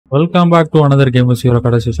Welcome back to another game with your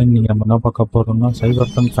session. நீங்க என்ன பார்க்க போறோம்னா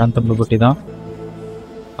Cyberpunk Phantom பத்தி தான்.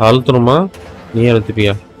 ஆல்த்ரமா நீ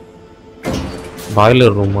எடுத்துப்பியா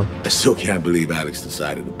boiler room. I still can't believe Alex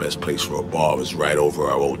decided the best place for a bar was right over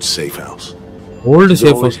our old safe house. Old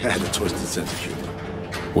safe house had a twisted sense of humor.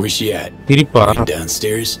 Where's she at? Tiripa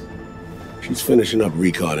downstairs. She's finishing up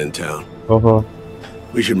recon in town.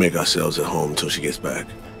 We should make ourselves at home until she gets back.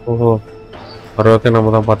 பரவாயில்லை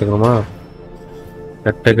நம்ம தான் பாத்துக்கணுமா?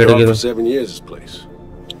 For 7 years this place.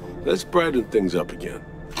 Let's brighten things up again.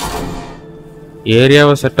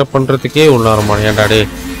 ஏரியாவை setup பண்றதுக்கே உள்ளாரமா ஏன்டா டே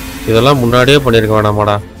இதெல்லாம் முன்னாடியே பண்ணிருக்க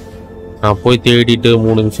வேணாமாடா. நான் போய் தேடிட்டு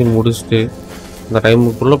 3 நிமிஷம் முடிச்சிட்டு இந்த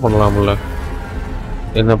டைமுக்குள்ள பண்ணலாம்ல.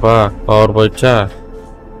 என்னப்பா பவர் போயிடுச்சா?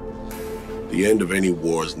 The end of any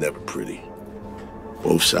war is never pretty.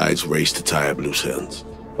 Both sides race to tie up loose ends.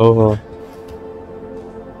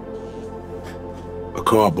 A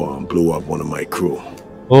car bomb blew up one of my crew.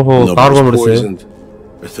 Car bomb poisoned.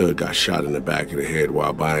 A third got shot in the back of the head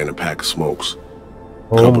while buying a pack of smokes.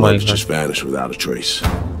 Couple others just vanished without a trace.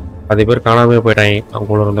 அதே பேர் காணாம போயிட்டாங்க அவங்க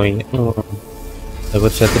கூட இருந்தவங்க. அதே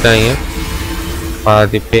பேர் செத்துட்டாங்க.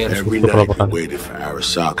 பாதி பேர் சுட்டுக் கொல்லப்பட்டாங்க. Waited for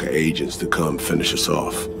Arasaka agents to come finish us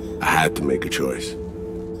off. I had to make a choice.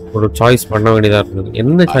 ஒரு சாய்ஸ் பண்ண வேண்டியதா இருந்தது.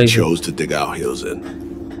 என்ன choice? I chose to dig our heels in.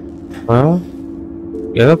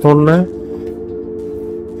 ஏதோ தோணுன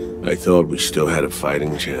I thought we still had a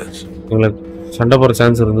fighting chance. உங்களுக்கு சண்டை போற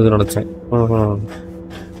chance இருந்ததுன்னு நினைச்சேன்.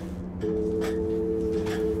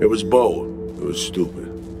 It was bold. It was stupid.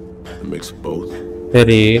 A mix of both.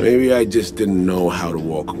 சரி. Maybe I just didn't know how to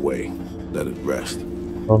walk away. Let it rest.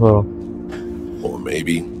 Or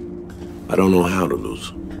maybe I don't know how to lose.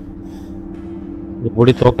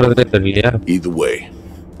 இப்படி தோக்குறதே தெரியலையா? Either way,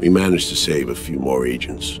 we managed to save a few more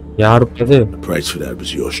agents. யாருக்கு அது? The price for that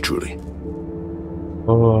was yours truly.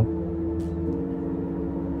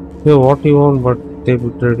 Yeah, what you want, but they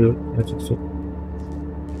betrayed you.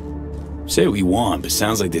 Say what you want, but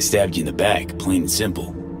sounds like they stabbed you in the back, plain and simple.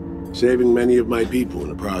 Saving many of my people in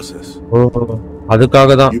the process. அதுக்காக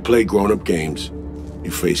தான். You play grown-up games,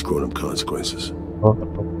 you face grown-up consequences.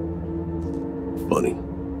 Funny.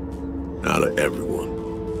 Out of everyone,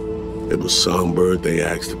 it was Songbird they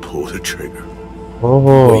asked to pull the trigger.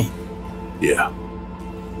 Wait. Yeah.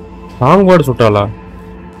 Songbird சுட்டாளா?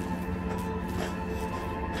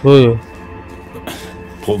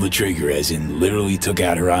 Pull the trigger as in literally took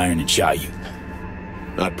out her iron and shot you.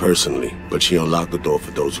 Not personally, but she unlocked the door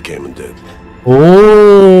for those who came and did.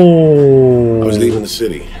 I was leaving the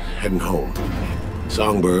city, heading home.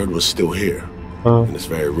 Songbird was still here, in this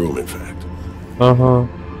very room, in fact.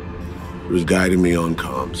 It was guiding me on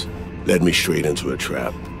comms, led me straight into a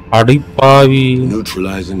trap.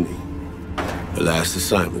 Neutralizing me. The last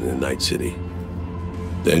assignment in Night City.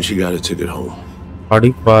 Then she got a ticket home.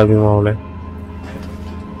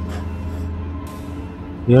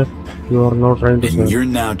 Yet you are not trying to save. And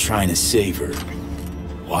you're now trying to save her.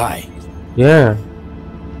 Why? Yeah.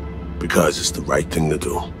 Because it's the right thing to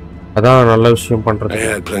do. I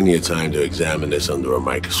had plenty of time to examine this under a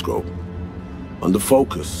microscope. Under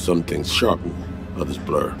focus, some things sharpen, others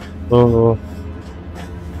blur.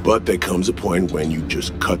 But there comes a point when you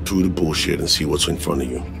just cut through the bullshit and see what's in front of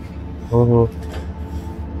you.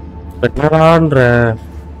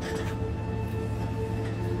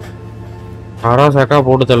 Arasaka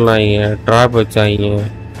போட்டு தள்ளாங்க drop வச்சாங்க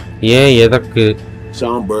ஏன் எதற்கு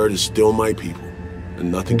Songbird is still my people and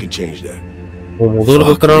nothing can change that. முதல்ல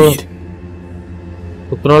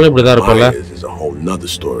குத்துறால இப்படி தான் இருப்பல is a whole nother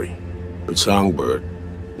story. But Songbird,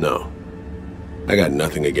 no. I got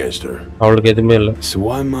nothing against her. அவளுக்கு எதுமே இல்ல. So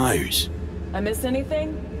why Myers? I missed anything?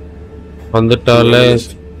 வந்துட்டால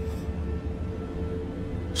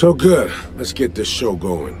So good. Let's get this show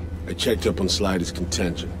going. I checked up on Slider's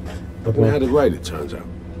contention. I had it right, it turns out.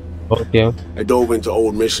 Okay. I dove into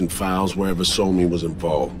old mission files wherever Somi was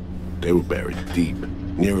involved. They were buried deep,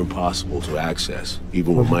 near impossible to access,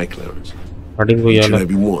 even with my clearance. Each and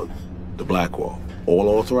every one. The Blackwall. All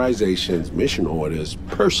authorizations, mission orders,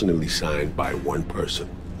 personally signed by one person.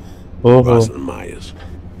 Rosalind Myers.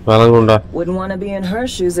 Wouldn't want to be in her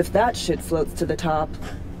shoes if that shit floats to the top.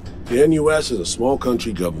 The NUS is a small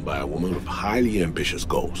country governed by a woman with highly ambitious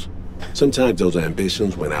goals. Sometimes those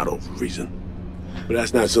ambitions went out of reason. But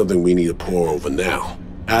that's not something we need to pour over now.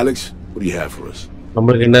 Alex, what do you have for us? A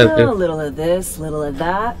little of this, little of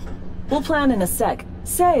that. We'll plan in a sec.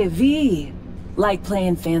 Say, V. Like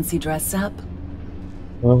playing fancy dress up?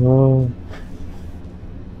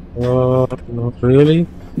 Not really.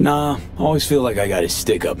 Nah, always feel like I gotta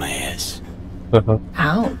stick up my ass.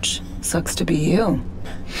 Ouch. Sucks to be you.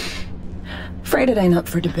 Afraid it ain't up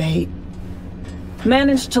for debate.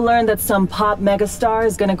 Managed to learn that some pop megastar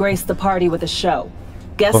is gonna grace the party with a show.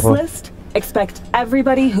 Guest list? Expect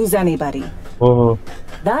everybody who's anybody.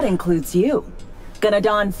 That includes you. Gonna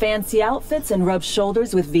don fancy outfits and rub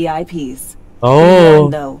shoulders with VIPs.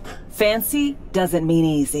 Though, fancy doesn't mean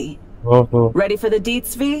easy. Ready for the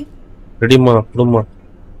deets, V? Ready, ma.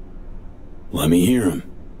 Let me hear him.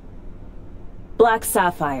 Black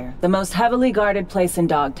Sapphire, the most heavily guarded place in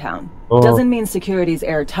Dogtown. Doesn't mean security's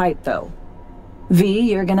airtight, though. V,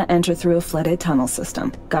 you're gonna enter through a flooded tunnel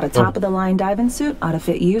system. Got a top-of-the-line diving suit, ought to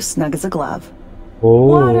fit you snug as a glove.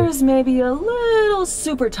 Water's maybe a little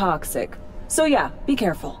super toxic. So yeah, be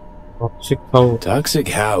careful. Toxic how? Toxic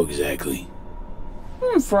how exactly?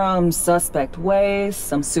 From suspect waste,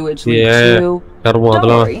 some sewage leak too. Don't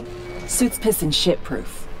worry, suit's piss and shit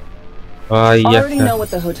proof. Already know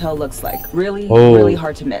what the hotel looks like. Really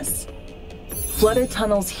hard to miss. Flooded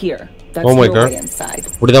tunnels here. That's your way inside.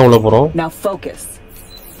 Now focus.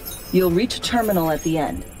 You'll reach a terminal at the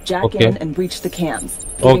end. Jack in and breach the cams.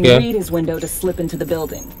 Giving Reed his window to slip into the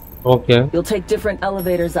building. You'll take different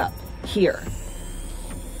elevators up. Here.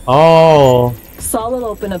 Saul will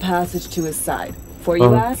open a passage to his side. For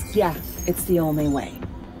you ask, yeah, it's the only way.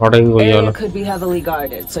 Area could be heavily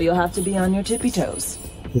guarded, so you'll have to be on your tippy toes.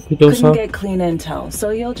 Couldn't get clean intel, so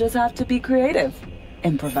you'll just have to be creative.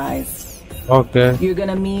 Improvise. You're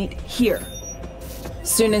gonna meet here.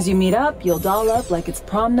 Soon as you meet up, you'll doll up like it's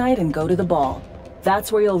prom night and go to the ball.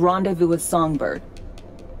 That's where you'll rendezvous with Songbird.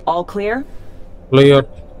 All clear? Clear.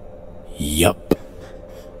 Yup.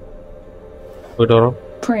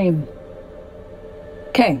 Preem.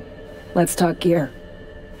 Okay, let's talk gear.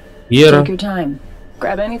 Take your time.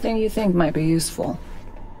 Grab anything you think might be useful.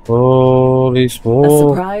 Holy smoke. A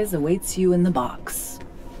surprise awaits you in the box.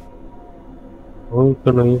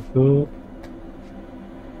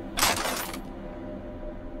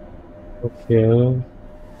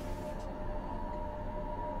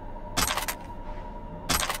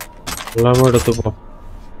 எல்லாமே எடுத்துப்போம்.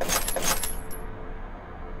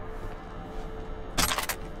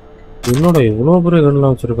 என்னோட இவ்வளவு பெரிய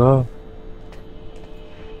கன்லாம் வச்சிருக்கா?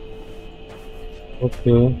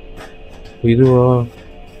 Okay, இதுவா?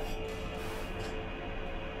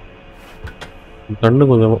 கண்ணு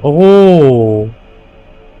கொஞ்சம்.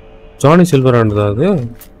 Johnny silver ஆண்டதா அது?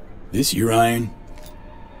 This your iron?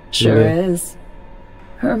 Sure is.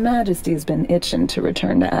 Her Majesty's been itching to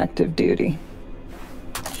return to active duty.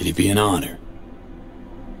 It'd be an honor.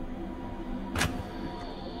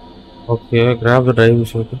 Okay, grab the diving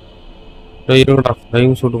suit.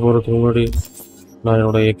 Diving suit போறதுக்கு முன்னாடி நான்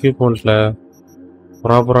என்னோட எக்யூப்மெண்ட்ல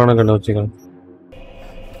ப்ராப்பரான கன் வச்சுக்கிறேன்.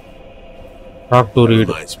 Talk to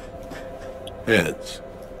Reed. Heads.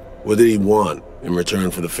 What did he want in return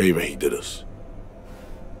for the favor he did us?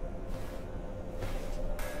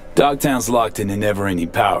 Dogtown's locked in a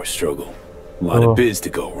never-ending power struggle. A lot of biz to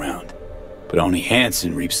go around. But only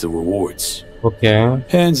Hansen reaps the rewards. Okay.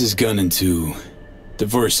 Hans is gunning to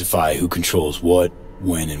diversify who controls what,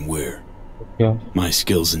 when, and where. Okay. My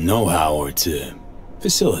skills and know-how are to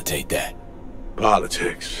facilitate that.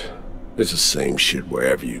 Politics. It's the same shit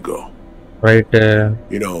wherever you go. Right.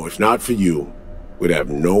 You know, if not for you, we'd have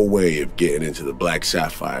no way of getting into the Black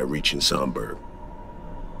Sapphire reaching Songbird.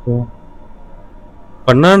 Yeah.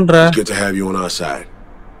 It's good to have you on our side.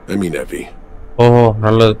 I mean that, V.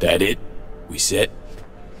 That it? We set?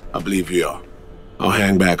 I believe we are. I'll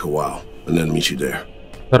hang back a while and then meet you there.